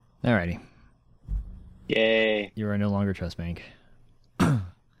Alrighty. Yay. You are no longer Trust Bank.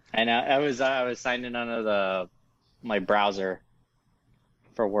 And I was signed in under the my browser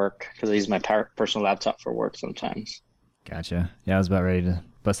for work because I use my personal laptop for work sometimes. Gotcha. Yeah, I was about ready to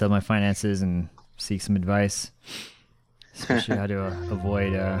bust out my finances and seek some advice, especially how to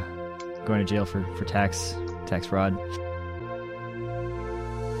avoid going to jail for tax fraud.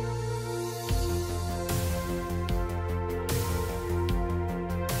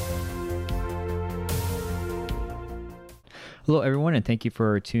 Hello, everyone, and thank you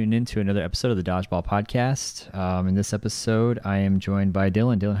for tuning in to another episode of the Dodgeball Podcast. In this episode, I am joined by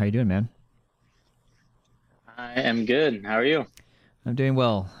Dylan. Dylan, how you doing, man? I am good. How are you? I'm doing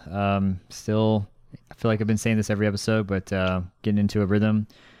well. Still, I feel like I've been saying this every episode, but getting into a rhythm.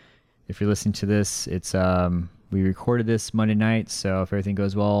 If you're listening to this, it's we recorded this Monday night, so if everything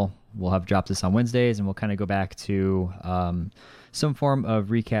goes well, we'll have dropped this on Wednesdays, and we'll kind of go back to some form of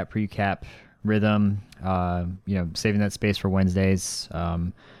recap, pre-cap rhythm. Saving that space for Wednesdays,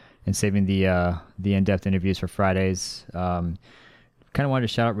 and saving the in-depth interviews for Fridays. Kind of wanted to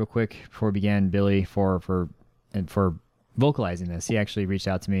shout out real quick before we began Billy for vocalizing this. He actually reached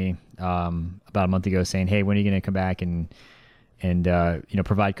out to me about a month ago saying, "Hey, when are you going to come back and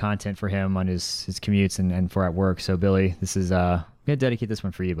provide content for him on his commutes and for at work?" So Billy, this is I'm gonna dedicate this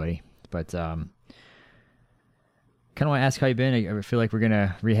one for you, buddy. But kind of want to ask how you've been. I feel like we're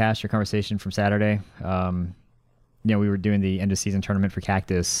gonna rehash your conversation from Saturday. We were doing the end of season tournament for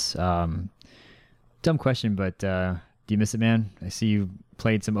Cactus. Dumb question, but do you miss it, man? I see you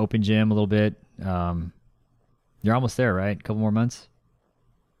played some open gym a little bit. You're almost there, right? A couple more months.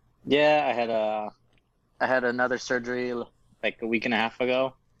 Yeah, I had another surgery like a week and a half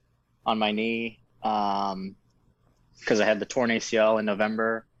ago on my knee because I had the torn ACL in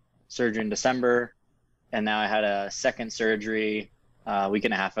November, surgery in December, and now I had a second surgery a week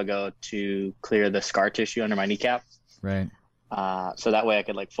and a half ago to clear the scar tissue under my kneecap. Right. So that way I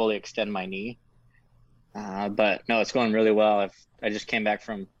could like fully extend my knee. But no, it's going really well. I just came back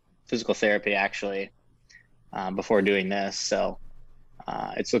from physical therapy actually before doing this, so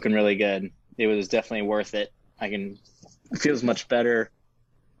it's looking really good. It was definitely worth it. It feels much better,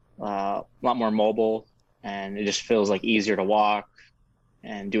 a lot more mobile, and it just feels like easier to walk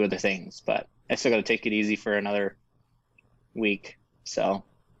and do other things. But I still got to take it easy for another week, so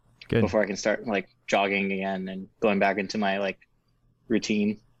Good. before I can start like jogging again and going back into my like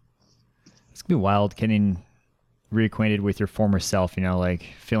routine. It's gonna be wild getting reacquainted with your former self. Like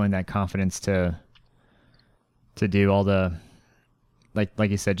feeling that confidence to do all the like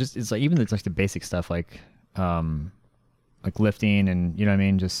you said. Just it's like even it's like the basic stuff like lifting and you know what I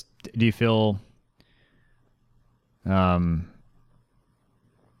mean. Just do you feel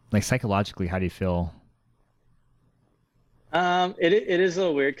like psychologically? How do you feel? It is a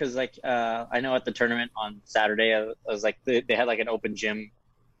little weird because like I know at the tournament on Saturday I was like they had like an open gym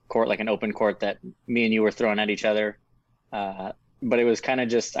court, like an open court that me and you were throwing at each other. But it was kind of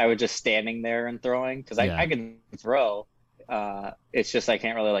just I was just standing there and throwing because Yeah. I can throw. It's just I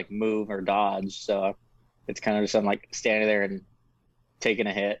can't really like move or dodge, so it's kind of just I'm like standing there and taking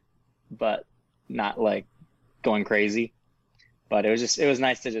a hit, but not like going crazy. But it was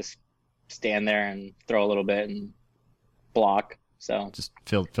nice to just stand there and throw a little bit and block. So, Just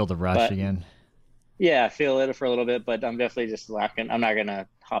feel the rush but again. yeah, I feel it for a little bit, but I'm definitely just lacking. I'm not gonna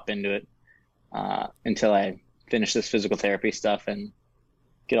hop into it until I finish this physical therapy stuff and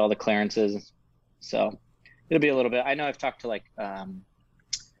get all the clearances. So it'll be a little bit. I know I've talked to like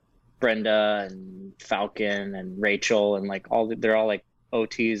Brenda and Falcon and Rachel and like they're all like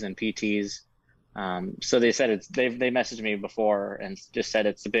OTs and PTs. So they said they messaged me before and just said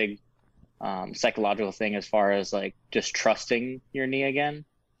it's a big psychological thing as far as like just trusting your knee again.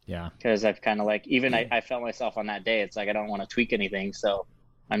 Yeah. Because I've kind of like even I felt myself on that day. It's like I don't want to tweak anything, so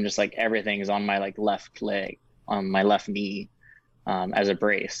I'm just like everything is on my like left leg, on my left knee, as a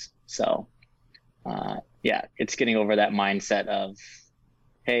brace. So yeah, it's getting over that mindset of,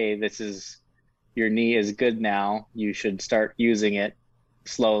 hey, this is your knee is good now. You should start using it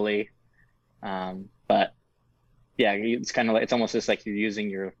slowly. But yeah, it's kind of like it's almost just like you're using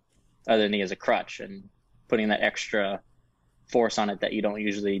your other knee as a crutch and putting that extra force on it that you don't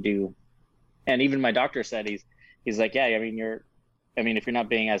usually do. And even my doctor said he's like, yeah, I mean if you're not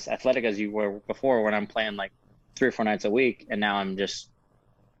being as athletic as you were before when I'm playing like 3 or 4 nights a week and now I'm just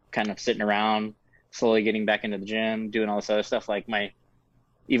kind of sitting around slowly getting back into the gym doing all this other stuff, like my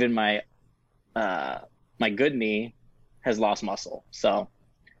my good knee has lost muscle. So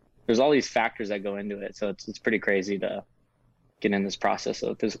there's all these factors that go into it, so it's pretty crazy to get in this process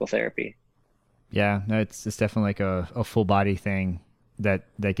of physical therapy. Yeah, no, it's definitely like a full body thing.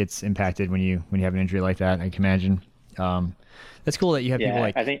 that gets impacted when you have an injury like that. I can imagine. That's cool that you have people Yeah,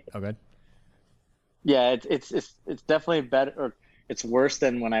 like. I think Oh, good. yeah, it's definitely better, or it's worse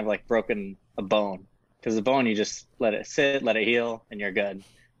than when I've like broken a bone. Because the bone, you just let it sit, let it heal, and you're good.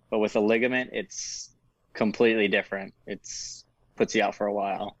 But with a ligament, it's completely different. It's puts you out for a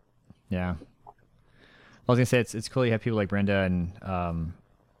while. Yeah. I was gonna say it's cool you have people like Brenda and oh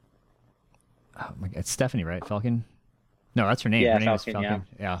my God, it's Stephanie, right? Falcon? No, that's her name. Her Yeah, name is Falcon.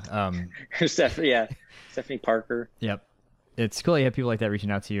 Yeah, Falcon. Yeah. Stephanie. Yeah, Stephanie Parker. Yep. It's cool you have people like that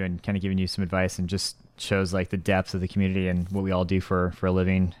reaching out to you and kind of giving you some advice, and just shows like the depth of the community and what we all do for a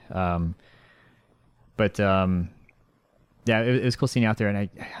living. But yeah, it was cool seeing you out there, and I'm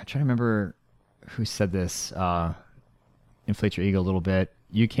trying to remember who said this. Inflate your ego a little bit.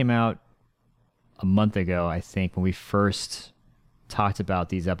 You came out a month ago, I think, when we first talked about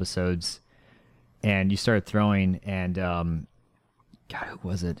these episodes, and you started throwing, and God, who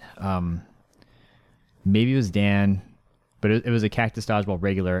was it? Maybe it was Dan, but it was a Cactus Dodgeball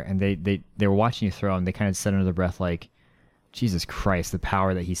regular, and they were watching you throw, and they kind of said under their breath, like, Jesus Christ, the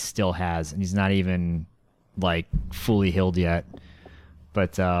power that he still has, and he's not even like fully healed yet.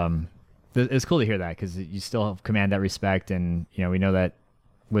 But it's cool to hear that, because you still command that respect, and we know that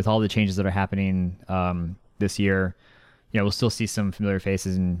with all the changes that are happening this year, we'll still see some familiar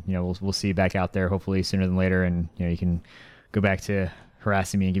faces, and we'll see you back out there hopefully sooner than later, and you can go back to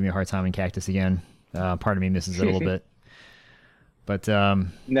harassing me and give me a hard time in Cactus again. Part of me misses it a little bit, but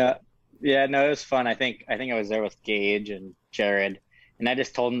No, yeah, no, it was fun. I was there with Gage and Jared, and I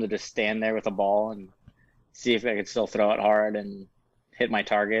just told him to just stand there with a ball and see if I could still throw it hard and hit my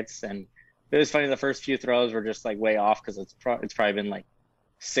targets. And it was funny. The first few throws were just like way off, because it's probably been like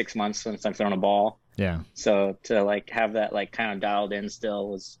 6 months since I've thrown a ball. yeah, So to like have that like kind of dialed in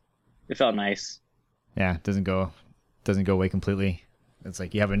still it felt nice. yeah, it doesn't go away completely. It's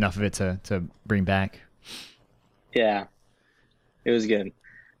like you have enough of it to bring back. Yeah, it was good.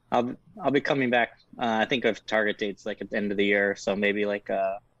 I'll be coming back. I think of target dates like at the end of the year, so maybe like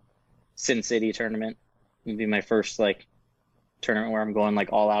a Sin City tournament would be my first like tournament where I'm going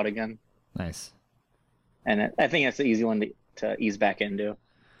like all out again. Nice. And I think that's the easy one to ease back into.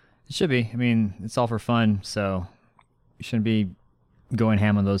 It should be. I mean, it's all for fun, so you shouldn't be going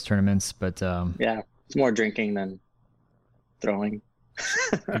ham on those tournaments. But Yeah, it's more drinking than throwing.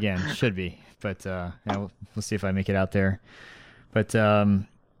 again, should be. But yeah, we'll see if I make it out there. But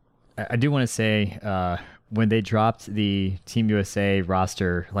I do want to say, when they dropped the Team USA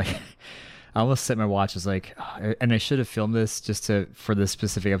roster, like I almost set my watch as like, and I should have filmed this just for this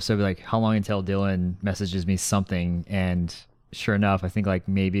specific episode, like how long until Dylan messages me something. And sure enough, I think like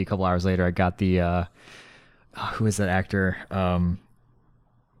maybe a couple hours later, I got the who is that actor?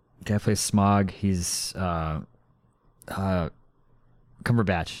 Guy plays Smog. He's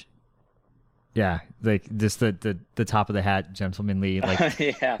Cumberbatch. Yeah, like just the top of the hat, gentlemanly. Like,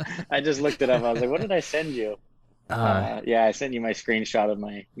 Yeah, I just looked it up. I was like, what did I send you? Yeah, I sent you my screenshot of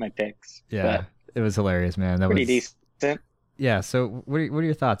my picks. yeah, But it was hilarious, man. That pretty was decent. yeah. So, what are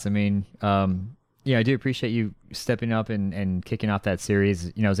your thoughts? I mean, yeah, I do appreciate you stepping up and kicking off that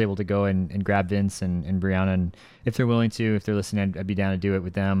series. I was able to go and grab Vince and Brianna, and if they're willing to, if they're listening, I'd be down to do it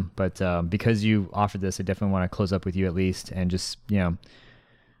with them. But because you offered this, I definitely want to close up with you at least, and just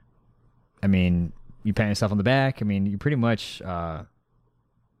I mean, you pat yourself on the back. I mean, you pretty much, like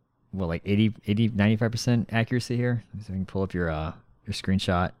 80, 95% accuracy here. So you can pull up your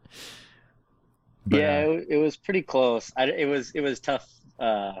screenshot. But, Yeah, it was pretty close. It was tough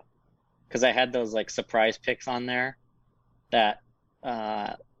because I had those like surprise picks on there that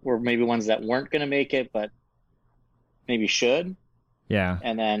were maybe ones that weren't going to make it, but maybe should. yeah.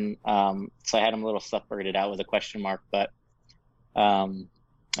 And then so I had them a little separated out with a question mark. But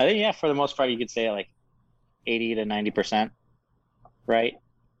I think, yeah, for the most part, you could say like 80 to 90%, right?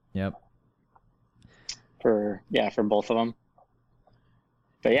 Yep. For both of them.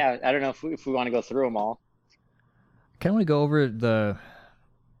 But yeah, I don't know if we want to go through them all. Kind of want to go over the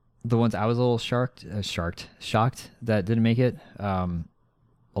ones I was a little shocked that didn't make it. A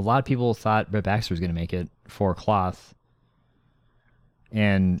lot of people thought Brett Baxter was going to make it for cloth,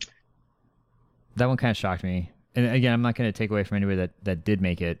 and that one kind of shocked me. And again, I'm not going to take away from anybody that did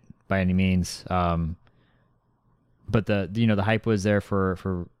make it by any means. But the hype was there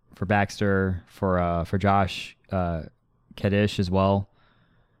for Baxter, for Josh Kadish as well.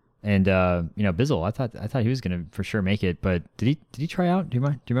 And Bizzle, I thought he was going to for sure make it, but did he try out? Do you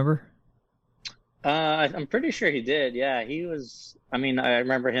remember? I'm pretty sure he did. Yeah, he was. I mean, I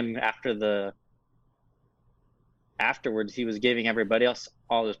remember him afterwards. He was giving everybody else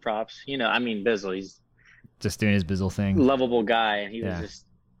all his props. I mean, Bizzle, he's Just doing his Bizzle thing. lovable guy, and he was Yeah. just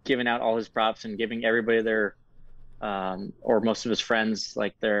giving out all his props and giving everybody their or most of his friends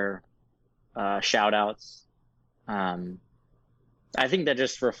like their shout outs. I think that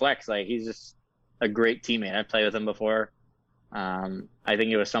just reflects like he's just a great teammate. I've played with him before. I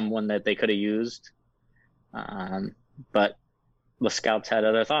think it was someone that they could have used, but the scouts had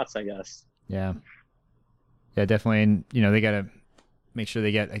other thoughts, I guess. Yeah. Yeah, definitely. And they got to make sure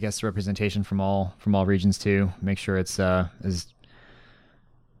they get, I guess, representation from all regions too. Make sure it's as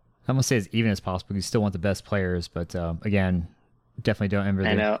I won't say as even as possible. You still want the best players, but again, definitely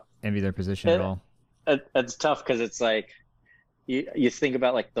don't envy their position at all. It's tough because it's like you think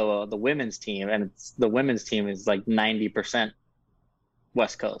about like the women's team, and the women's team is like 90%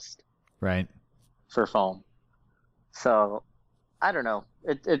 West Coast, right? For foam. So I don't know.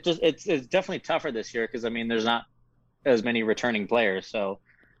 It's definitely tougher this year because I mean there's not as many returning players, so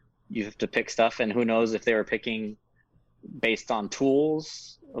you have to pick stuff, and who knows if they were picking based on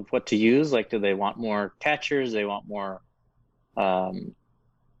tools of what to use. Like, do they want more catchers? They want more.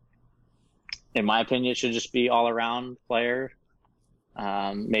 In my opinion, it should just be all around player.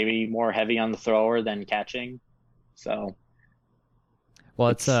 Maybe more heavy on the thrower than catching. So, well,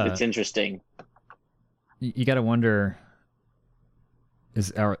 it's interesting. You got to wonder: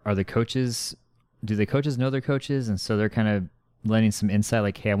 are the coaches? Do the coaches know their coaches, and so they're kind of lending some insight?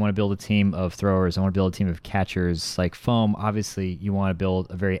 Like, hey, I want to build a team of throwers. I want to build a team of catchers. Like foam, obviously, you want to build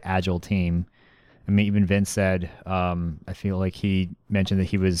a very agile team. I mean, even Vince said, I feel like he mentioned that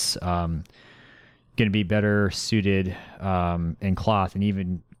he was going to be better suited in cloth, and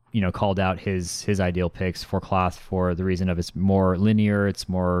even called out his ideal picks for cloth for the reason of it's more linear, it's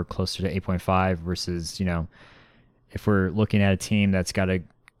more closer to 8.5 versus if we're looking at a team that's got to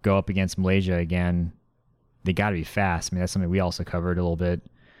go up against Malaysia again, they got to be fast. I mean, that's something we also covered a little bit.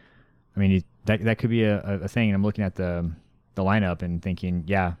 I mean, that could be a thing. And I'm looking at the lineup and thinking,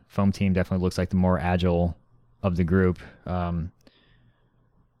 yeah, foam team definitely looks like the more agile of the group. And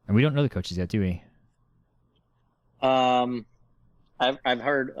we don't know the coaches yet, do we? I've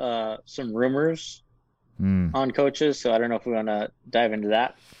heard some rumors on coaches, so I don't know if we want to dive into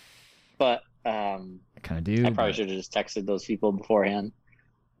that. But I kind of do. I probably should have just texted those people beforehand.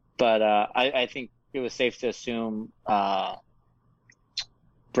 But I think it was safe to assume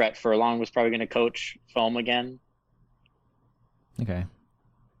Brett Furlong was probably going to coach foam again. Okay.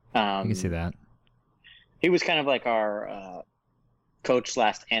 You can see that. He was kind of like our coach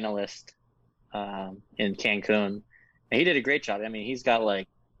 / analyst in Cancun. And he did a great job. I mean, he's got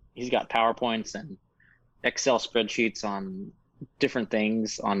PowerPoints and Excel spreadsheets on different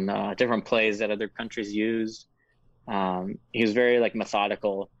things, on different plays that other countries use. He was very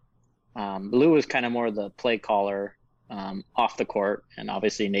methodical. Lou was kind of more the play caller off the court, and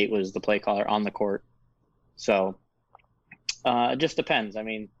obviously Nate was the play caller on the court. So it just depends. I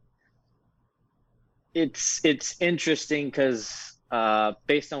mean, it's interesting because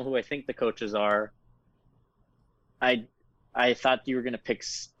based on who I think the coaches are, I thought you were going to pick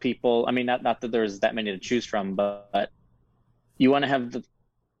people. I mean, not that there's that many to choose from, but you want to have the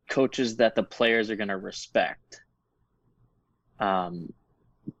coaches that the players are going to respect.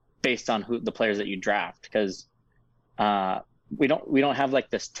 Based on who the players that you draft, because we don't have like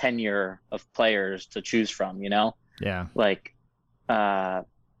this tenure of players to choose from, Yeah. Like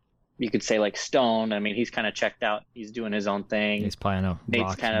you could say like Stone. I mean, he's kind of checked out. He's doing his own thing. He's playing a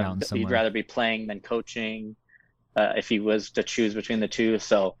Nate's kind of he'd rather be playing than coaching if he was to choose between the two.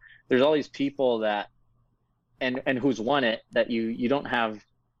 So there's all these people that and who's won it that you don't have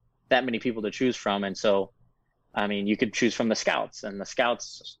that many people to choose from, and so I mean you could choose from the scouts, and the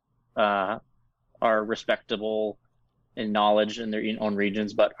scouts are respectable in knowledge in their own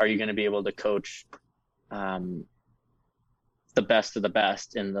regions, but are you going to be able to coach the best of the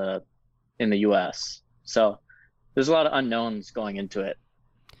best in the US? So there's a lot of unknowns going into it.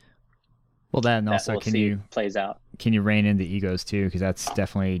 Well, that and also plays out. Can you rein in the egos too? Because that's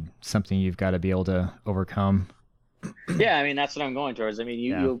definitely something you've got to be able to overcome. Yeah, I mean that's what I'm going towards. I mean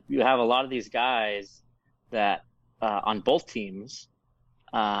you have a lot of these guys that on both teams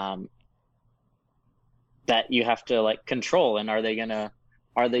that you have to control, and are they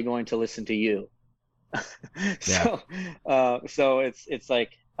going to listen to you? So it's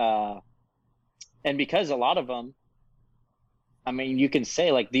like and because a lot of them, I mean, you can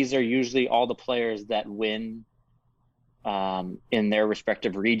say these are usually all the players that win in their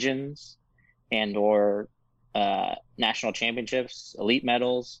respective regions and or national championships, elite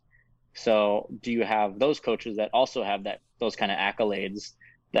medals. So do you have those coaches that also have those kind of accolades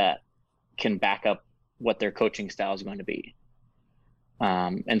that can back up what their coaching style is going to be?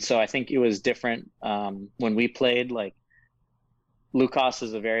 And so I think it was different when we played. Like Lukas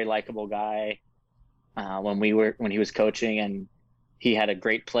is a very likable guy when he was coaching, and he had a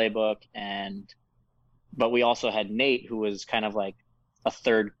great playbook. But we also had Nate, who was kind of like a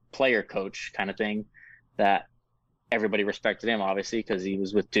third player coach kind of thing, that everybody respected him, obviously, because he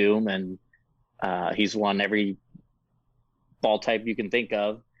was with Doom, and he's won every ball type you can think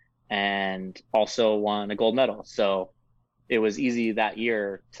of, and also won a gold medal. So it was easy that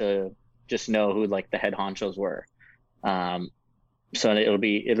year to just know who like the head honchos were. So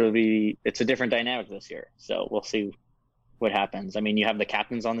it's a different dynamic this year. So we'll see what happens. I mean, you have the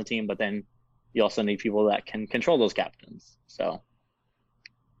captains on the team, but then you also need people that can control those captains. So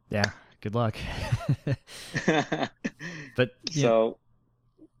yeah, good luck. But so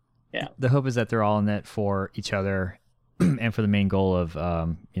yeah, the hope is that they're all in it for each other and for the main goal of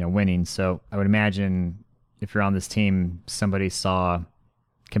winning. So I would imagine if you're on this team, somebody saw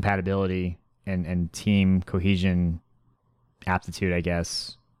compatibility and team cohesion, aptitude, I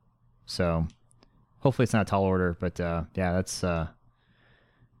guess. So hopefully it's not a tall order, but yeah, that's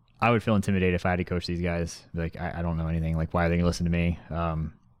I would feel intimidated if I had to coach these guys. Like, I don't know anything. Like, why are they gonna listen to me?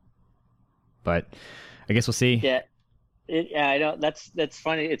 But I guess we'll see. Yeah, I don't. That's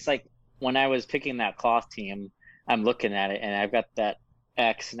funny. It's like when I was picking that cloth team, I'm looking at it and I've got that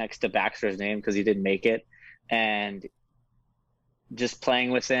X next to Baxter's name because he didn't make it, and just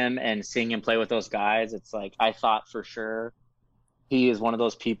playing with him and seeing him play with those guys, it's like I thought for sure he is one of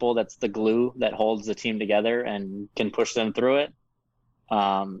those people that's the glue that holds the team together and can push them through it.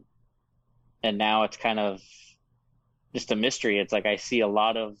 And now it's kind of just a mystery. It's like I see a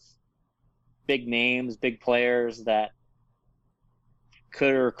lot of big names, big players that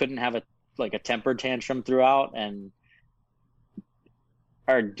could or couldn't have a temper tantrum throughout, and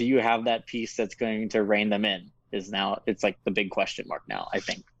or do you have that piece that's going to rein them in? It's like the big question mark now, I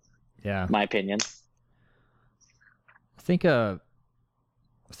think. Yeah. My opinion. I think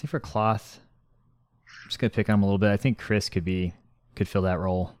for Cloth, I'm just gonna pick on him a little bit. I think Chris could fill that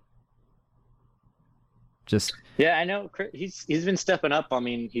role. Yeah, I know he's been stepping up. I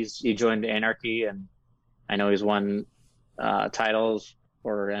mean, he joined Anarchy, and I know he's won titles,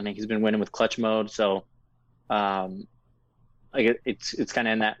 or I think he's been winning with clutch mode. So, like it's kind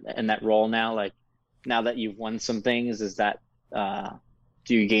of in that role now. Like now that you've won some things, is that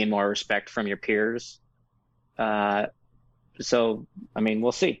do you gain more respect from your peers? So I mean,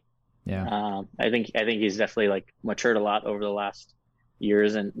 we'll see. Yeah. I think he's definitely like matured a lot over the last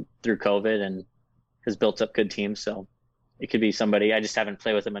years and through COVID, and has built up good teams. So it could be somebody. I just haven't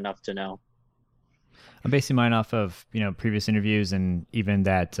played with him enough to know. I'm basing mine off of previous interviews and even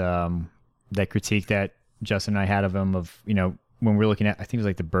that critique that Justin and I had of him of when we were looking at, I think it was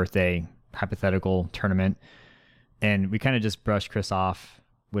like the birthday hypothetical tournament, and we kind of just brushed Chris off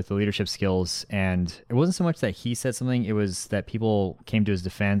with the leadership skills, and it wasn't so much that he said something, it was that people came to his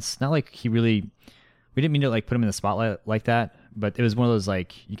defense. Not like we didn't mean to like put him in the spotlight like that, but it was one of those,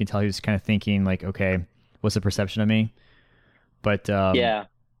 like, you can tell he was kind of thinking like, okay, what's the perception of me? But yeah,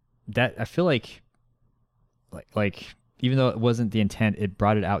 that I feel like even though it wasn't the intent, it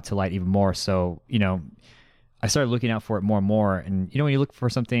brought it out to light even more. So I started looking out for it more and more. And when you look for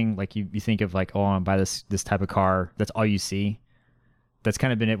something, like you think of like, oh, I want to buy this type of car, that's all you see. That's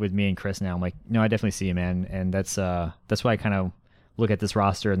kind of been it with me and Chris now. I'm like, no, I definitely see you, man. And that's why I kind of look at this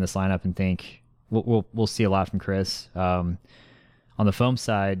roster and this lineup and think we'll see a lot from Chris. On the foam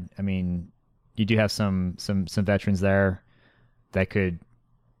side, I mean, you do have some veterans there that could,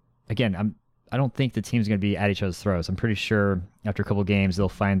 again, I don't think the team's going to be at each other's throats. I'm pretty sure after a couple of games they'll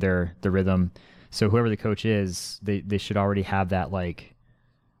find their rhythm. So whoever the coach is, they should already have that, like,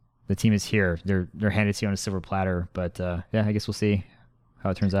 the team is here. They're handed to you on a silver platter. But yeah, I guess we'll see how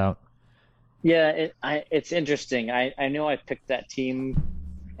it turns out. Yeah, it's interesting. I know I picked that team,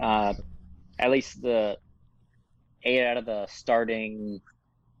 at least the 8 out of the starting,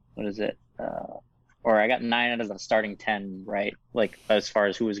 what is it? Or I got 9 out of the starting 10, right? Like as far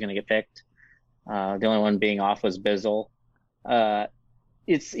as who was going to get picked. The only one being off was Bizzle.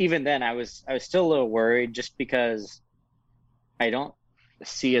 It's even then I was still a little worried just because I don't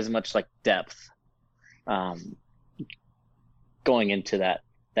see as much like depth going into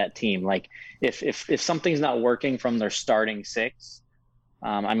that team. Like if something's not working from their starting 6,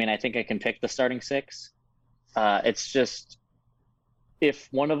 I mean, I think I can pick the starting 6. It's just if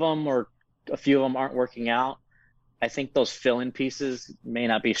one of them or a few of them aren't working out, I think those fill-in pieces may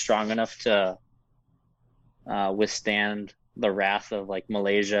not be strong enough to withstand the wrath of like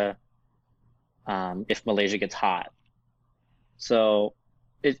Malaysia if Malaysia gets hot. So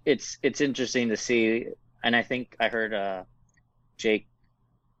it's interesting to see, and I think I heard Jake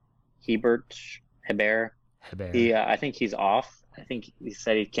Hebert. Hebert. I think he's off. I think he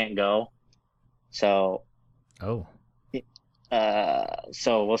said he can't go. So, Oh,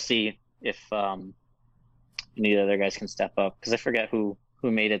 so we'll see if any of the other guys can step up, because I forget who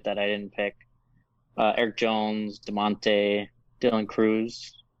made it that I didn't pick. Eric Jones, DeMonte, Dylan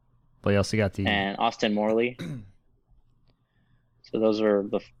Cruz, but you also got the and Austin Morley. So those are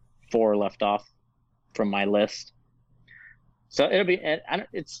the 4 left off from my list. So it'll be,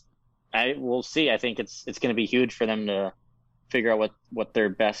 I will see. I think it's going to be huge for them to figure out what their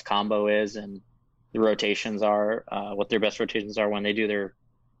best combo is, and the rotations are, what their best rotations are when they do their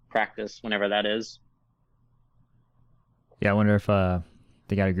practice, whenever that is. Yeah, I wonder if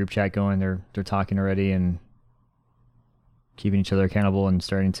they got a group chat going. They're talking already and keeping each other accountable and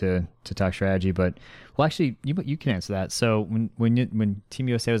starting to talk strategy. But well, actually, you can answer that. So when Team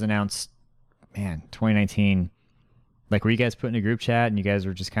USA was announced, man, 2019, like, were you guys put in a group chat and you guys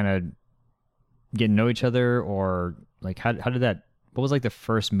were just kind of getting to know each other, or like how did that? What was like the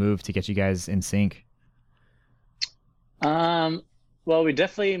first move to get you guys in sync? Well, we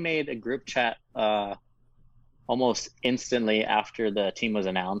definitely made a group chat almost instantly after the team was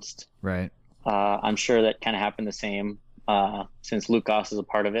announced. Right. I'm sure that kind of happened the same since Lucas is a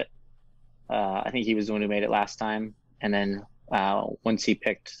part of it. I think he was the one who made it last time. And then once he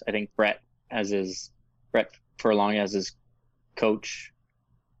picked, I think, Brett Furlong as his coach,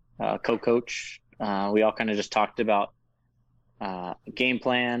 co-coach, we all kind of just talked about game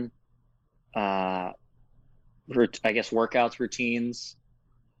plan, I guess workouts, routines.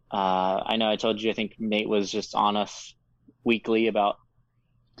 I know I told you, I think Nate was just on us weekly about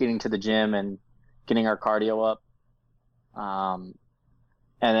getting to the gym and getting our cardio up. And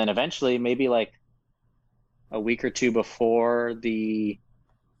then eventually, maybe like a week or two before the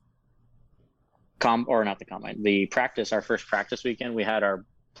the practice, our first practice weekend, we had our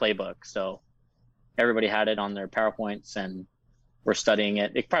playbook. So everybody had it on their PowerPoints and we're studying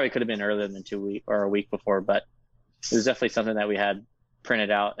it. It probably could have been earlier than 2 weeks or a week before, but it was definitely something that we had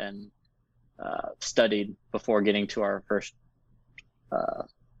printed out and studied before getting to our first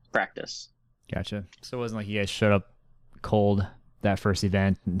practice. Gotcha. So it wasn't like you guys showed up cold that first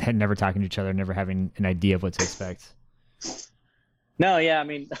event and had never talking to each other, never having an idea of what to expect. No, yeah, I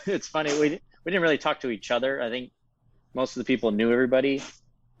mean, it's funny. We didn't really talk to each other. I think most of the people knew everybody,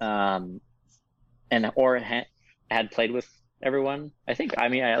 and or had played with everyone. At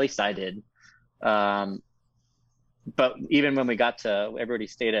least I did. But even when we got to, everybody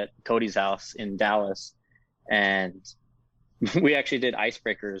stayed at Cody's house in Dallas, and we actually did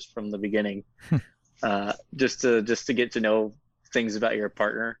icebreakers from the beginning, just to get to know things about your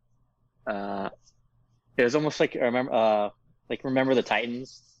partner. It was almost like remember the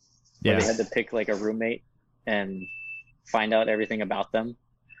Titans, where they had to pick like a roommate and find out everything about them.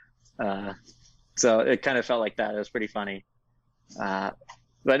 So it kind of felt like that. It was pretty funny.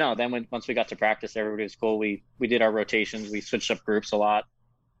 But no, then once we got to practice, everybody was cool. We did our rotations. We switched up groups a lot,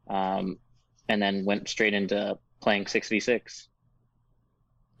 and then went straight into playing 6v6.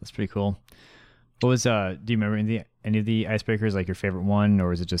 That's pretty cool. What was do you remember any of the icebreakers, like your favorite one, or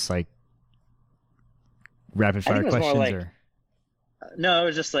was it just like rapid fire questions? No, it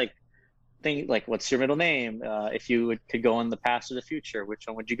was just like what's your middle name? If you could go in the past or the future, which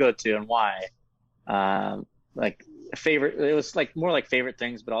one would you go to and why? Like favorite, it was like more like favorite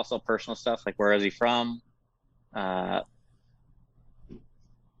things, but also personal stuff, like where is he from? Stuff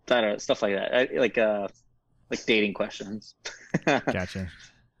like that. Like dating questions. Gotcha.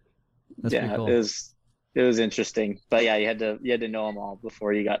 That's pretty cool. It was interesting, but yeah, you had to know them all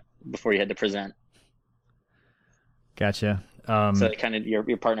before you had to present. Gotcha. So kind of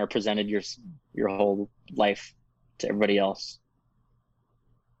your partner presented your whole life to everybody else.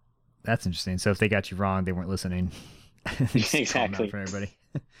 That's interesting. So if they got you wrong, they weren't listening. Exactly. For everybody.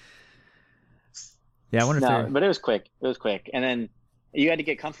 Yeah, I wonder if but it was quick. And then you had to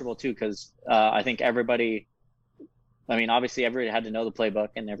get comfortable too, because I think everybody, obviously everybody had to know the playbook,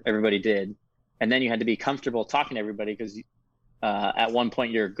 and everybody did. And then you had to be comfortable talking to everybody, because at one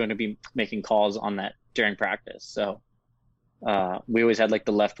point you're going to be making calls on that during practice. So we always had like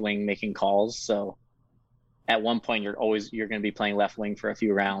the left wing making calls. So at one point you're going to be playing left wing for a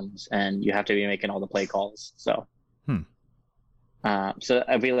few rounds, and you have to be making all the play calls. So, so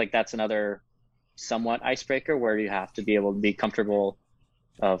I feel like that's another somewhat icebreaker, where you have to be able to be comfortable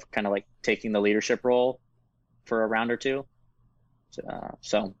of kind of like taking the leadership role for a round or two.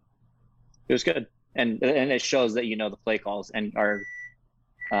 So it was good. And it shows that you know the play calls and are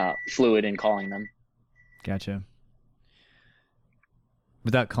fluid in calling them. Gotcha.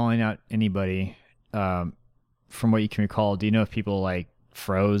 Without calling out anybody, from what you can recall, do you know if people like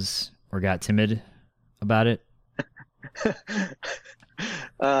froze or got timid about it?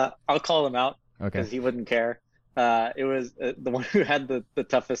 I'll call him out Okay. because he wouldn't care. It was the one who had the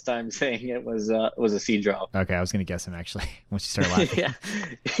toughest time saying it was a sea draw. Okay, I was gonna guess him actually once you started laughing.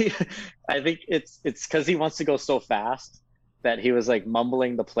 Yeah, I think it's because he wants to go so fast that he was like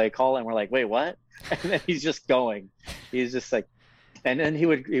mumbling the play call, and we're like, wait, what? And then he's just going. He's just like, and then he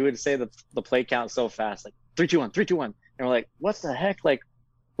would say the play count so fast, like 3-2-1, 3-2-1, and we're like, what the heck? Like,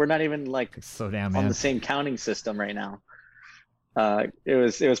 we're not even like Slow down, on man. the same counting system right now. It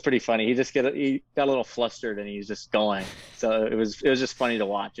was pretty funny. He got a little flustered and he's just going. So it was just funny to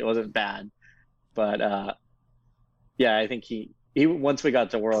watch. It wasn't bad, but yeah, I think he once we got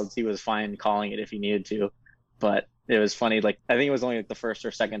to Worlds, he was fine calling it if he needed to, but it was funny. Like, I think it was only like the first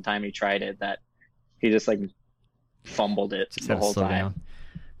or second time he tried it that he just like fumbled it Just the had to whole slow time. down.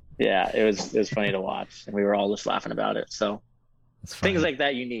 Yeah, it was funny to watch, and we were all just laughing about it. So That's funny. things like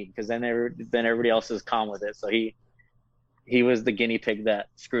that you need, because then everybody else is calm with it. So he was the guinea pig that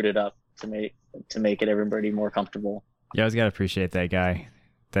screwed it up to make it everybody more comfortable. You always gotta appreciate that guy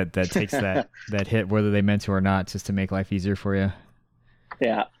that takes that hit, whether they meant to or not, just to make life easier for you.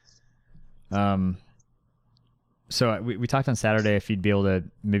 Yeah. So we talked on Saturday if you'd be able to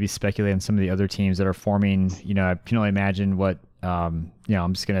maybe speculate on some of the other teams that are forming. You know, I can only imagine what, I'm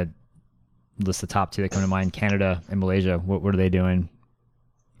just going to list the top two that come to mind, Canada and Malaysia. What are they doing?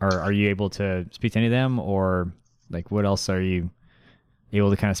 Or are you able to speak to any of them, or like what else are you able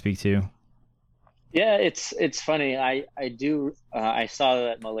to kind of speak to? Yeah, it's funny. I saw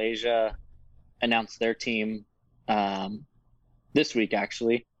that Malaysia announced their team this week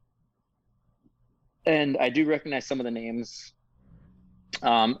actually. And I do recognize some of the names.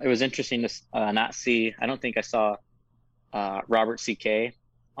 It was interesting to not see. I don't think I saw Robert CK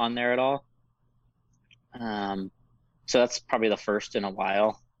on there at all. So that's probably the first in a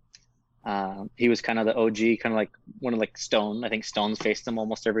while. He was kind of the OG, kind of like one of like Stone. I think Stone's faced him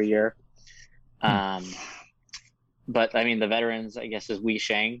almost every year. But I mean, the veterans, I guess, is Wei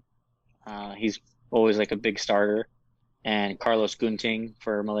Shang. He's always like a big starter. And Carlos Gunting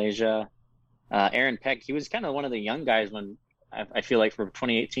for Malaysia. Aaron Peck, he was kind of one of the young guys when I feel like for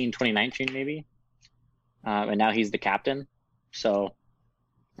 2018, 2019 maybe. And now he's the captain. So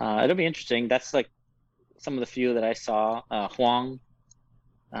it'll be interesting. That's like some of the few that I saw. Huang,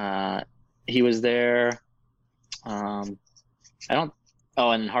 he was there. And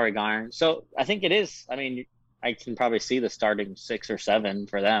Harigarn. So I think it is. I mean, I can probably see the starting 6 or 7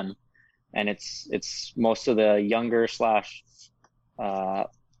 for them. And it's most of the younger /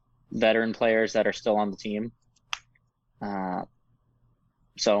 veteran players that are still on the team.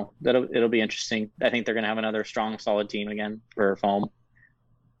 So it'll be interesting. I think they're going to have another strong, solid team again for foam.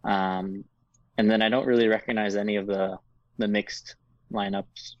 And then I don't really recognize any of the mixed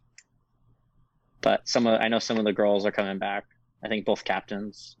lineups, but I know some of the girls are coming back. I think both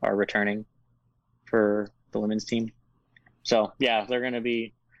captains are returning for the women's team. So yeah,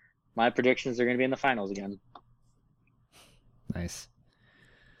 my predictions are going to be in the finals again. Nice.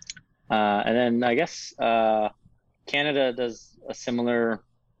 And then I guess Canada does a similar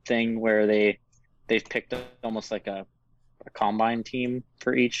thing where they've picked almost like a combine team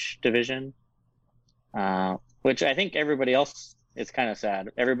for each division, which I think everybody else, it's kind of sad.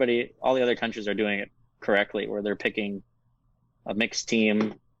 All the other countries are doing it correctly, where they're picking a mixed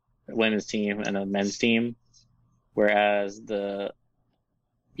team, a women's team, and a men's team, whereas the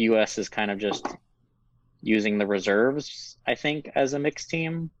US is kind of just using the reserves, I think, as a mixed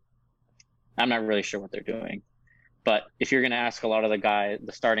team. I'm not really sure what they're doing, but if you're going to ask a lot of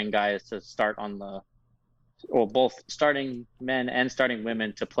the starting guys to start both starting men and starting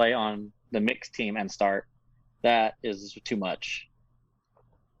women to play on the mixed team and start, that is too much.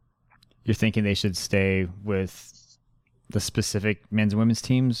 You're thinking they should stay with the specific men's and women's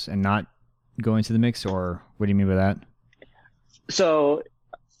teams and not go into the mix, or what do you mean by that? So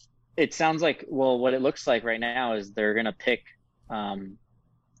it sounds like, well, what it looks like right now is they're going to pick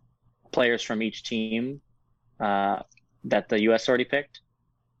players from each team that the US already picked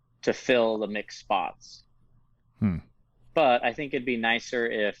to fill the mixed spots. But I think it'd be nicer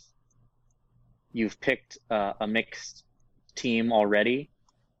if you've picked a mixed team already,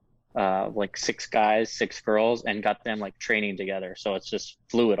 like 6 guys, 6 girls, and got them like training together, so it's just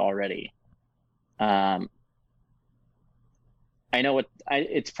fluid already. I know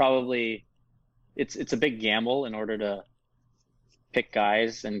it's a big gamble in order to pick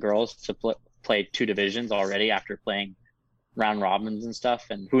guys and girls to play 2 divisions already after playing round robins and stuff.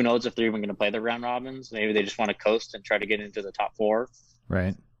 And who knows if they're even going to play the round robins. Maybe they just want to coast and try to get into the top 4.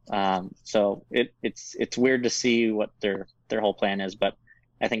 Right. So it's weird to see what they're their whole plan is. But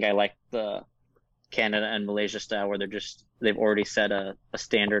I think I like the Canada and Malaysia style where they've already set a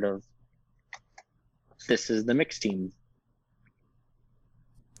standard of this is the mixed team.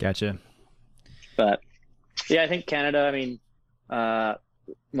 Gotcha. But yeah, I think Canada, I mean,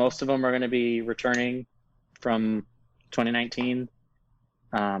 most of them are going to be returning from 2019.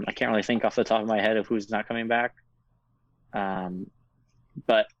 I can't really think off the top of my head of who's not coming back.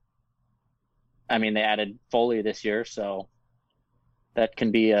 But I mean, they added Foley this year, so that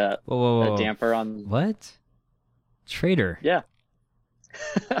can be a damper on what? Traitor. Yeah.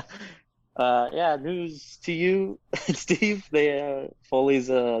 Yeah, news to you, Steve. Foley's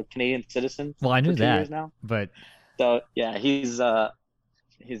a Canadian citizen. Well, I knew for 2 that years now. But So yeah, he's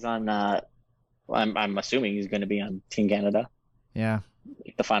on. I'm assuming he's going to be on Team Canada. Yeah.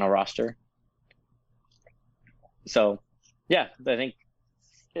 The final roster. So yeah, I think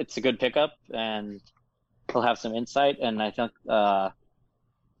it's a good pickup, and he'll have some insight. And I think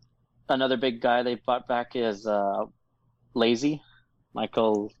another big guy they brought back is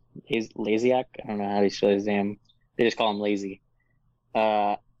Michael Laziak. I don't know how to spell his name. They just call him Lazy.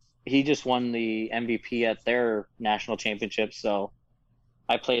 He just won the MVP at their national championship. So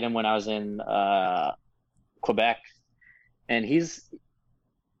I played him when I was in Quebec, and he's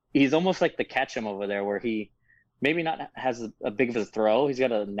almost like the Ketchum over there, where he maybe not has a big of a throw. He's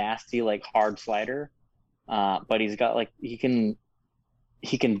got a nasty, like, hard slider, but he's got, like, he can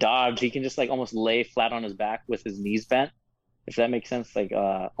dodge. He can just, like, almost lay flat on his back with his knees bent, if that makes sense. Like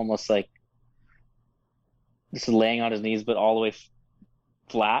almost like just laying on his knees, but all the way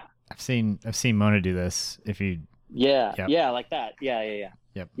flat. I've seen Mona do this. Yeah, Yep. yeah, like that. Yeah.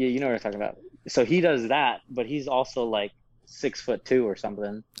 Yep. Yeah, you know what I'm talking about. So he does that, but he's also like 6'2" or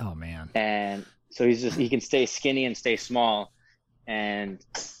something. Oh man. And so he can stay skinny and stay small, and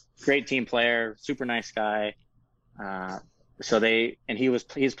great team player, super nice guy.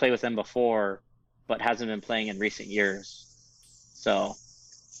 He's played with them before, but hasn't been playing in recent years. So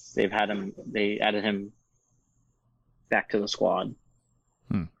they added him back to the squad.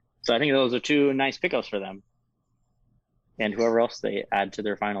 So I think those are two nice pickups for them. And whoever else they add to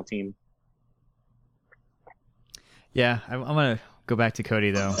their final team. Yeah, I'm going to go back to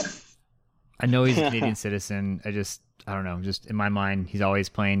Cody, though. I know he's a Canadian citizen. I don't know. Just in my mind, he's always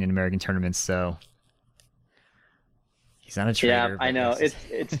playing in American tournaments, so he's not a traitor. Yeah, I know.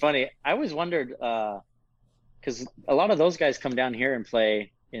 It's funny. I always wondered, because a lot of those guys come down here and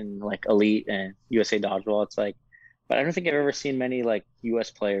play in, like, Elite and USA Dodgeball. It's like, but I don't think I've ever seen many, like,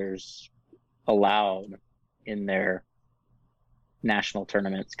 US players allowed in their national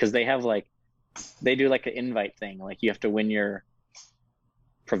tournaments, because they do like an invite thing. Like, you have to win your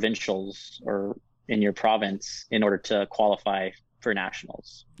provincials or in your province in order to qualify for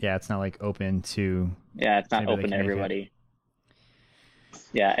nationals. Yeah, it's not like open to. Yeah, it's not open to everybody.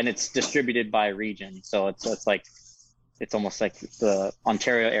 Yeah, and it's distributed by region, so it's almost like the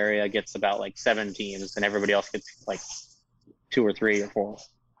Ontario area gets about like 7 teams, and everybody else gets like 2 or 3 or 4.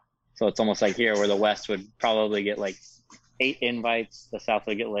 So it's almost like here, where the West would probably get like 8 invites, the South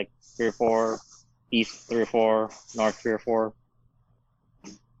would get like 3 or 4, East 3 or 4, North 3 or 4.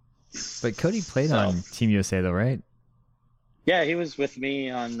 But Cody played on Team USA, though, right? Yeah, he was with me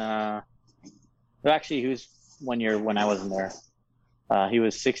on. Actually, he was 1 year when I wasn't there. He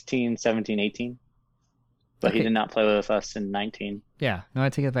was 16, 17, 18. But okay. He did not play with us in 19. Yeah. No, I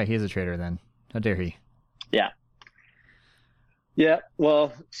take it back. He is a traitor then. How dare he? Yeah. Yeah.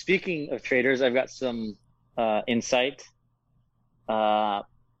 Well, speaking of traitors, I've got some insight that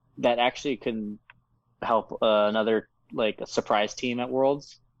actually can help another, like, a surprise team at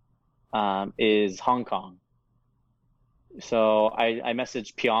Worlds, is Hong Kong. So I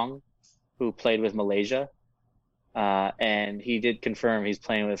messaged Pyong, who played with Malaysia, and he did confirm he's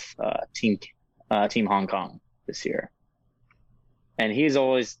playing with Team Hong Kong this year. And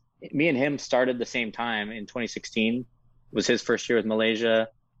me and him started the same time in 2016. It was his first year with Malaysia,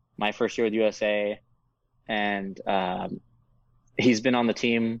 my first year with USA, and he's been on the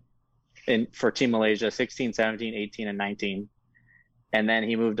team for Team Malaysia 16, 17, 18, and 19. And then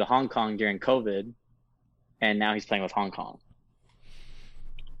he moved to Hong Kong during COVID, and now he's playing with Hong Kong.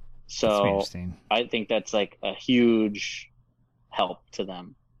 So I think that's like a huge help to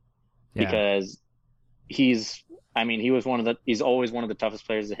them, because he's always one of the toughest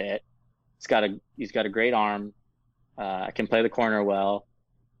players to hit. He's got a great arm, can play the corner well.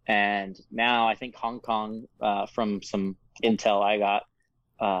 And now I think Hong Kong, from some intel I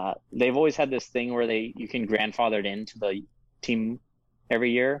got, they've always had this thing where you can grandfather it into the team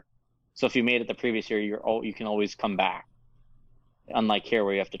every year. So if you made it the previous year, you can always come back. Unlike here,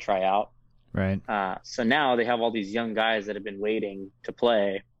 where you have to try out. Right. So now they have all these young guys that have been waiting to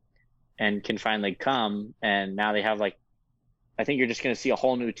play and can finally come. And now they have like, I think you're just going to see a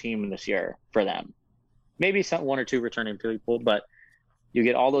whole new team this year for them. Maybe one or two returning people, but you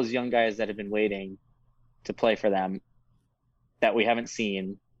get all those young guys that have been waiting to play for them that we haven't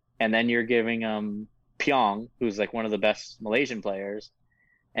seen. And then you're giving Pyong, who's like one of the best Malaysian players.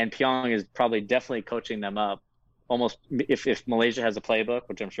 And Pyong is probably definitely coaching them up. Almost if Malaysia has a playbook,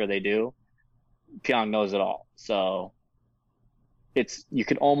 which I'm sure they do, Pyong knows it all. So you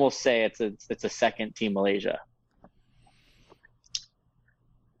could almost say it's a second team Malaysia.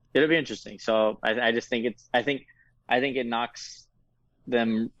 It'll be interesting. So I just think I think it knocks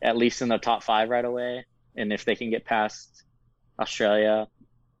them at least in the top 5 right away. And if they can get past Australia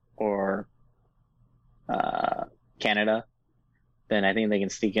or Canada, then I think they can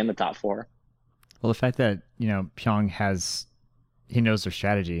sneak in the top 4. Well, the fact that, Pyong he knows their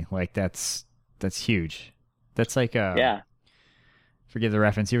strategy, like that's huge. That's like yeah. Forgive the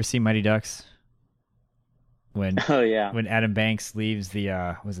reference. You ever see Mighty Ducks? When Oh yeah. When Adam Banks leaves the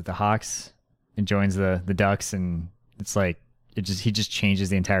the Hawks and joins the Ducks, and it's like he just changes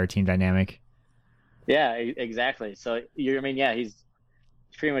the entire team dynamic. Yeah, exactly. So he's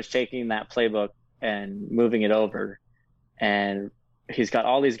pretty much taking that playbook and moving it over, and he's got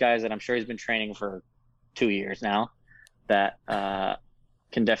all these guys that I'm sure he's been training for 2 years now that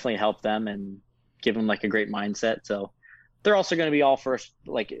can definitely help them and give them like a great mindset. So they're also going to be all first,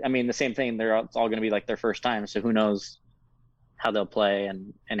 the same thing. They're all going to be like their first time. So who knows how they'll play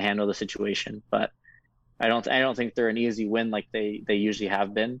and handle the situation. But I don't think they're an easy win like they usually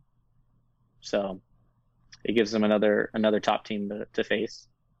have been. So it gives them another top team to face.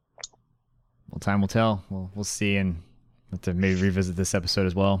 Well, time will tell. We'll see, and we'll have to maybe revisit this episode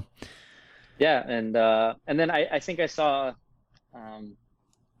as well. Yeah, and then I think I saw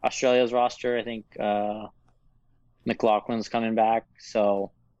Australia's roster. I think McLaughlin's coming back,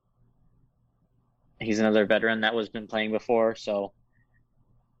 so he's another veteran that was been playing before. So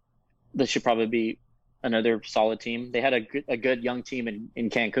this should probably be another solid team. They had a good young team in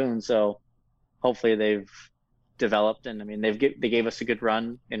Cancun, so hopefully they've developed. And I mean, they gave us a good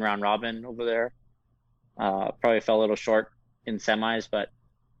run in round robin over there. Probably fell a little short in semis, but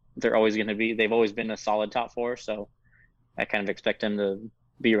they've always been a solid top 4. So I kind of expect them to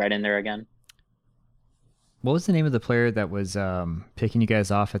be right in there again. What was the name of the player that was picking you guys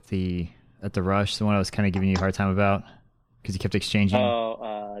off at the rush? The one I was kind of giving you a hard time about because he kept exchanging.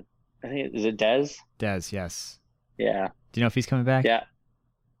 Oh, I think is it Dez? Dez, yes. Yeah. Do you know if he's coming back? Yeah.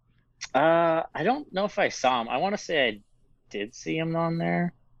 I don't know if I saw him. I want to say I did see him on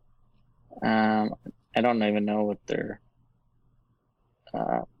there. I don't even know what their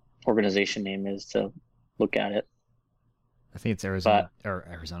organization name is to look at it. I think it's Arizona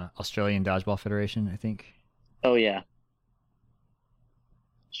Australian Dodgeball Federation, I think. Oh yeah.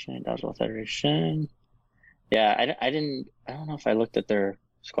 Australian Dodgeball Federation. Yeah, I don't know if I looked at their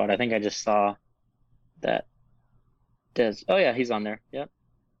squad. I think I just saw that Des. Oh yeah, he's on there. Yep.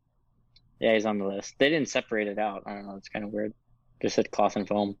 Yeah, he's on the list. They didn't separate it out. I don't know. It's kind of weird. Just said cloth and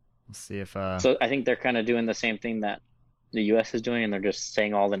foam. Let's see if. So I think they're kind of doing the same thing that the U.S. is doing, and they're just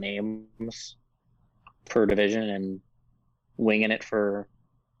saying all the names per division and winging it for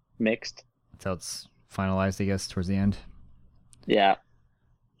mixed. That's how it's finalized, I guess, towards the end. Yeah.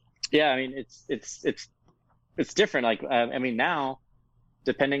 I mean, it's different. Like, I mean, now,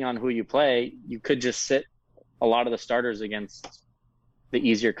 depending on who you play, you could just sit a lot of the starters against the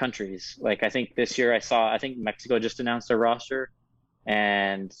easier countries. Like, I think this year I think Mexico just announced their roster,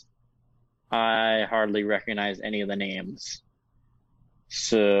 and I hardly recognize any of the names.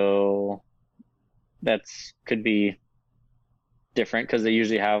 So could be different because they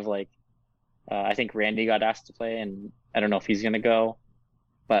usually have I think Randy got asked to play, and I don't know if he's going to go,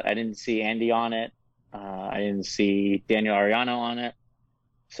 but I didn't see Andy on it. I didn't see Daniel Ariano on it.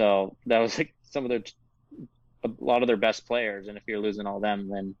 So that was like a lot of their best players. And if you're losing all them,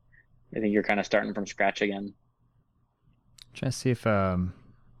 then I think you're kind of starting from scratch again. I'm trying to see if, I'm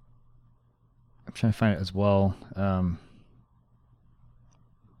trying to find it as well.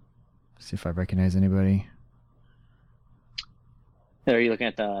 See if I recognize anybody. Are you looking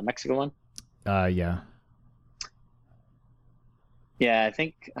at the Mexico one? Yeah. Yeah, I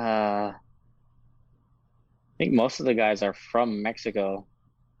think most of the guys are from Mexico.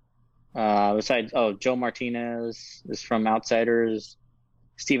 Besides, Joe Martinez is from Outsiders.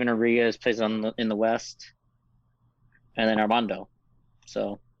 Steven Arias plays in the West, and then Armando.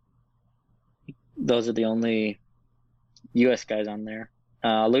 So those are the only U.S. guys on there.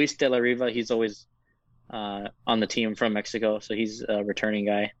 Luis de la Riva, he's always on the team from Mexico, so he's a returning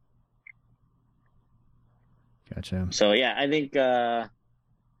guy. Gotcha. So yeah, I think not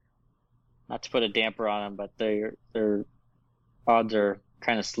to put a damper on them, but their odds are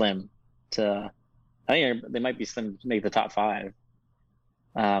kind of slim to. I think they might be slim to make the top five.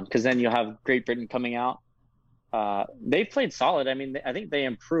 Because then you'll have Great Britain coming out. They played solid. I mean, I think they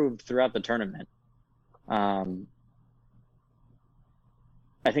improved throughout the tournament. I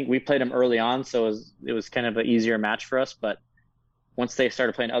think we played them early on, so it was kind of an easier match for us. But once they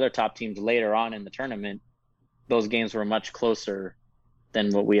started playing other top teams later on in the tournament, those games were much closer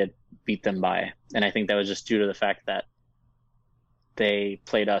than what we had beat them by. And I think that was just due to the fact that they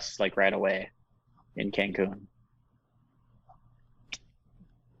played us like right away in Cancun.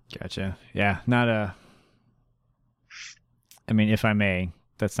 Gotcha. Yeah, not a. I mean, if I may,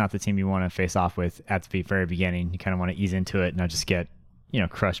 that's not the team you want to face off with at the very beginning. You kind of want to ease into it and not just get,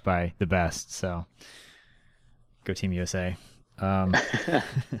 crushed by the best. So, go Team USA.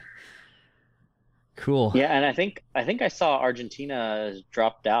 Cool. Yeah, and I think I saw Argentina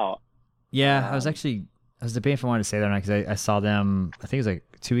dropped out. Yeah, I was debating if I wanted to say that or not because I saw them. I think it was like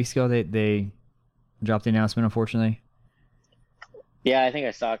 2 weeks ago. They dropped the announcement, unfortunately. Yeah, I think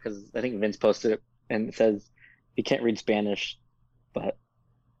I saw it because I think Vince posted it and it says he can't read Spanish, but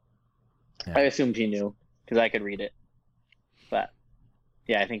yeah. I assumed he knew because I could read it. But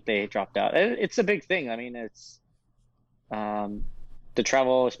yeah, I think they dropped out. It's a big thing. I mean, it's the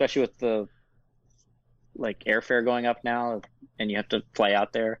travel, especially with the like airfare going up now, and you have to fly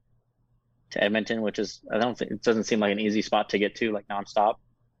out there to Edmonton, which is it doesn't seem like an easy spot to get to like nonstop.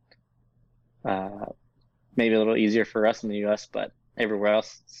 Maybe a little easier for us in the U.S., but everywhere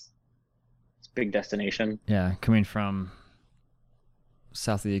else, it's a big destination. Yeah, coming from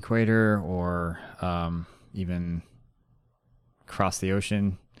south of the equator or even across the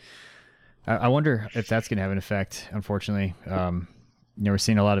ocean. I wonder if that's going to have an effect, unfortunately. We're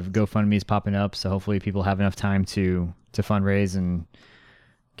seeing a lot of GoFundMes popping up, so hopefully people have enough time to fundraise and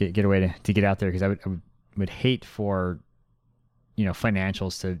get a way to get out there, because I would hate for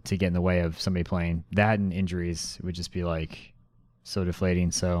financials to get in the way of somebody playing. That and injuries would just be like so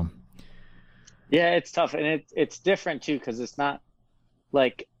deflating. So yeah, it's tough, and it's different too because it's not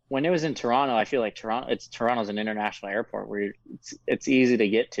like when it was in Toronto. I feel like Toronto's an international airport where it's easy to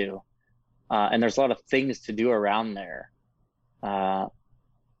get to, and there's a lot of things to do around there.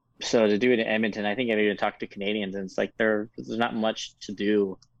 So to do it in Edmonton, I think I've even talked to Canadians, and it's like there's not much to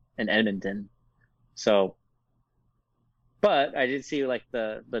do in Edmonton. So, but I did see like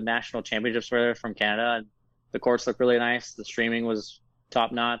the national championships were there from Canada, and the courts look really nice. The streaming was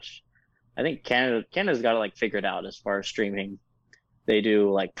top notch. I think Canada's got it like figured out as far as streaming. They do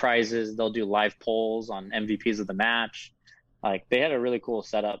like prizes. They'll do live polls on MVPs of the match. Like they had a really cool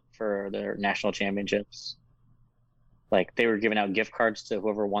setup for their national championships. Like they were giving out gift cards to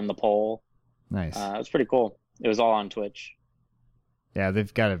whoever won the poll. Nice. It was pretty cool. It was all on Twitch. Yeah,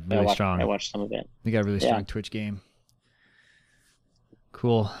 they've got a really strong. I watched some of it. They got a really strong Twitch game.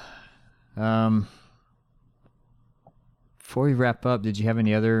 Cool. Before we wrap up, did you have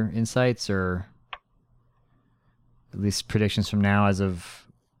any other insights or at least predictions from now as of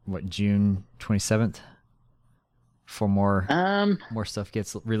June 27th? Before more stuff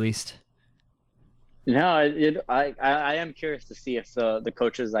gets released. No, I am curious to see if the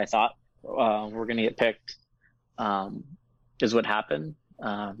coaches I thought were going to get picked is what happened.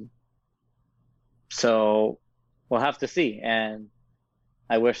 So we'll have to see, and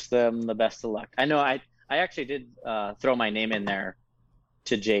I wish them the best of luck. I know I actually did throw my name in there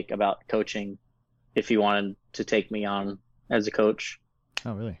to Jake about coaching if he wanted to take me on as a coach.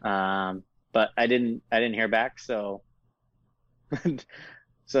 Oh, really? But I didn't hear back, so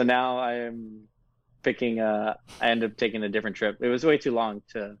so now I am picking I ended up taking a different trip. It was way too long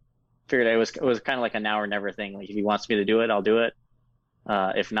to figure it out. It was kind of like a now or never thing. Like if he wants me to do it, I'll do it.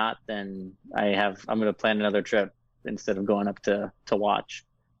 If not, then I'm going to plan another trip instead of going up to watch.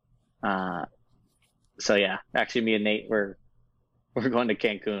 So yeah, actually me and Nate we're going to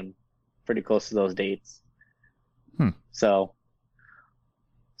Cancun pretty close to those dates. So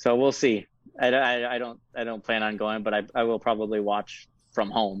we'll see. I don't plan on going, but I will probably watch from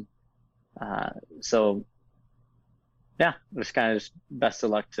home. So yeah, just kind of best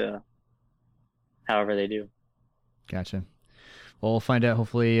of luck to however they do. Gotcha. Well, we'll find out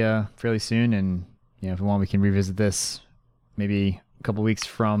hopefully fairly soon, and if we want, we can revisit this maybe a couple weeks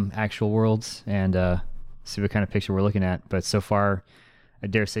from actual Worlds and see what kind of picture we're looking at. But so far, I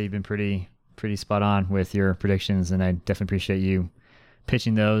dare say you've been pretty spot on with your predictions, and I definitely appreciate you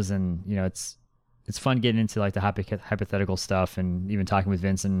pitching those. And it's fun getting into like the hypothetical stuff, and even talking with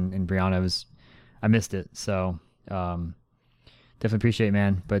Vince and Brianna I missed it. So definitely appreciate it,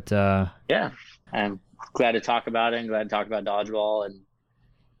 man. But yeah, I'm glad to talk about it and glad to talk about dodgeball and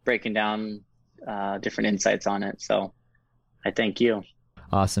breaking down different insights on it. So I thank you.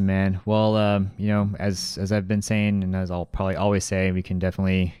 Awesome, man. Well, as I've been saying, and as I'll probably always say, we can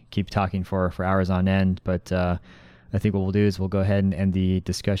definitely keep talking for hours on end. But I think what we'll do is we'll go ahead and end the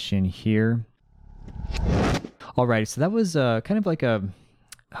discussion here. All right. So that was kind of like a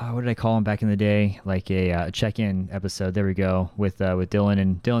what did I call him back in the day? Like a check-in episode. There we go with Dillon.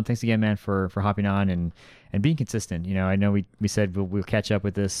 And Dillon, thanks again, man, for hopping on and being consistent. I know we said we'll catch up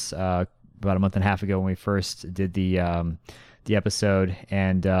with this about a month and a half ago when we first did the episode,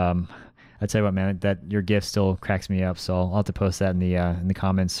 and I tell you what, man, that your gift still cracks me up. So I'll have to post that in the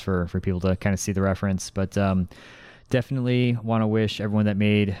comments for people to kind of see the reference. But definitely want to wish everyone that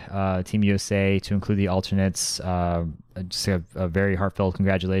made Team USA, to include the alternates, just a very heartfelt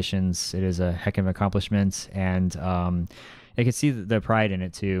congratulations. It is a heck of an accomplishment, and I can see the pride in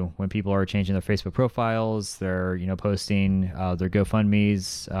it too when people are changing their Facebook profiles, they're posting their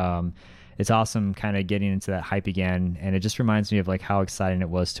GoFundMe's. It's awesome kind of getting into that hype again, and it just reminds me of like how exciting it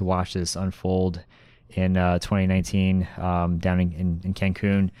was to watch this unfold in 2019 down in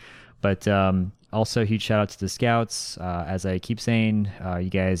Cancun. But also, huge shout out to the scouts. As I keep saying, you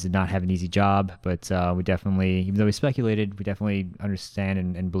guys did not have an easy job, but we definitely, even though we speculated, we definitely understand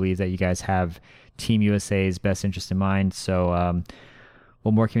and believe that you guys have Team USA's best interest in mind. So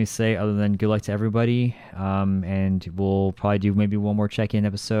what more can we say other than good luck to everybody? And we'll probably do maybe one more check-in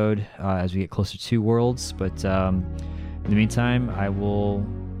episode as we get closer to Worlds. But in the meantime, I will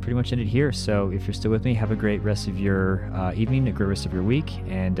pretty much end it here. So if you're still with me, have a great rest of your evening, a great rest of your week,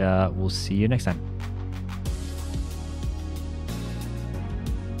 and we'll see you next time.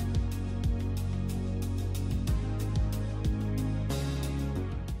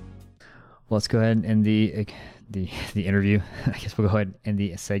 Let's go ahead and end the interview. I guess we'll go ahead and end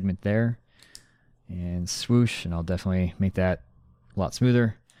the segment there, and swoosh, and I'll definitely make that a lot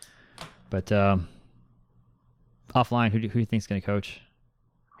smoother. But offline, who do you think is going to coach?